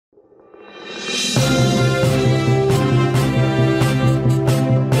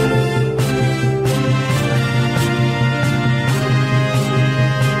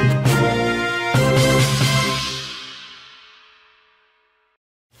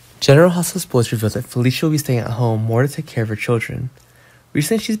General Hospital Spoilers reveals that Felicia will be staying at home more to take care of her children.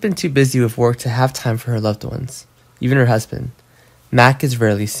 Recently, she's been too busy with work to have time for her loved ones, even her husband. Mac is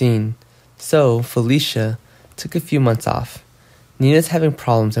rarely seen, so Felicia took a few months off. Nina's having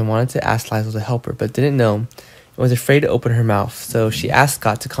problems and wanted to ask Liza to help her, but didn't know and was afraid to open her mouth, so she asked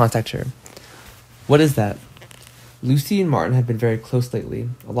Scott to contact her. What is that? Lucy and Martin have been very close lately.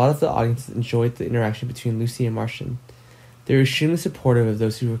 A lot of the audience enjoyed the interaction between Lucy and Martian. They were extremely supportive of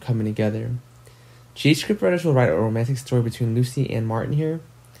those who were coming together. GH scriptwriters will write a romantic story between Lucy and Martin here.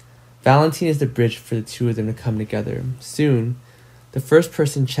 Valentine is the bridge for the two of them to come together. Soon, the first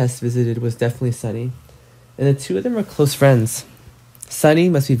person Chess visited was definitely Sunny, and the two of them are close friends. Sunny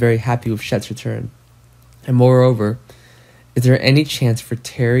must be very happy with Chet's return. And moreover, is there any chance for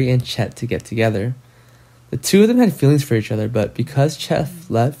Terry and Chet to get together? The two of them had feelings for each other, but because Chet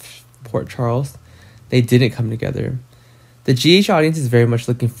left Port Charles, they didn't come together. The GH audience is very much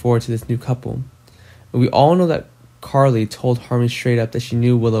looking forward to this new couple. And we all know that Carly told Harmony straight up that she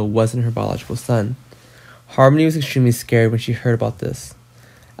knew Willow wasn't her biological son. Harmony was extremely scared when she heard about this.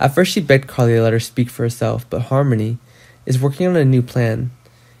 At first she begged Carly to let her speak for herself, but Harmony is working on a new plan,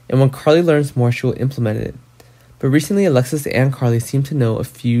 and when Carly learns more she will implement it. But recently Alexis and Carly seem to know a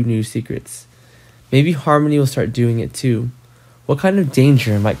few new secrets. Maybe Harmony will start doing it too. What kind of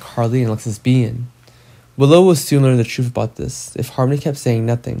danger might Carly and Alexis be in? Willow will soon learn the truth about this. If Harmony kept saying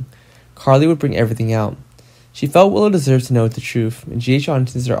nothing, Carly would bring everything out. She felt Willow deserved to know the truth, and GH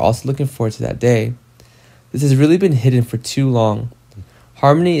audiences are also looking forward to that day. This has really been hidden for too long.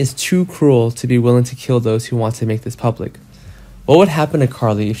 Harmony is too cruel to be willing to kill those who want to make this public. What would happen to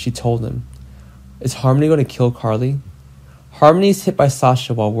Carly if she told him? Is Harmony going to kill Carly? Harmony is hit by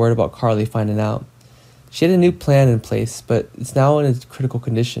Sasha while worried about Carly finding out. She had a new plan in place, but it's now in a critical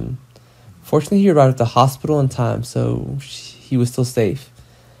condition. Fortunately, he arrived at the hospital in time, so he was still safe.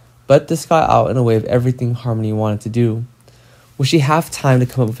 But this got out in a way of everything Harmony wanted to do. Will she have time to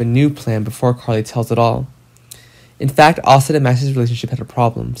come up with a new plan before Carly tells it all? In fact, Austin and Max's relationship had a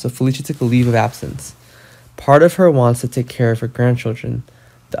problem, so Felicia took a leave of absence. Part of her wants to take care of her grandchildren.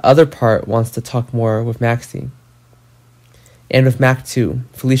 The other part wants to talk more with Maxie. And with Mac too,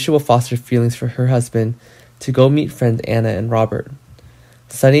 Felicia will foster feelings for her husband to go meet friends Anna and Robert.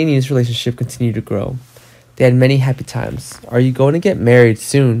 Sunny and Nina's relationship continued to grow. They had many happy times. Are you going to get married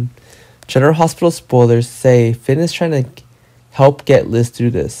soon? General Hospital spoilers say Finn is trying to help get Liz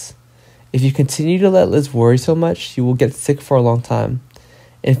through this. If you continue to let Liz worry so much, she will get sick for a long time.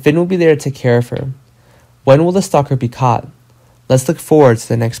 And Finn will be there to take care of her. When will the stalker be caught? Let's look forward to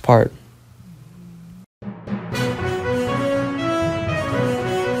the next part.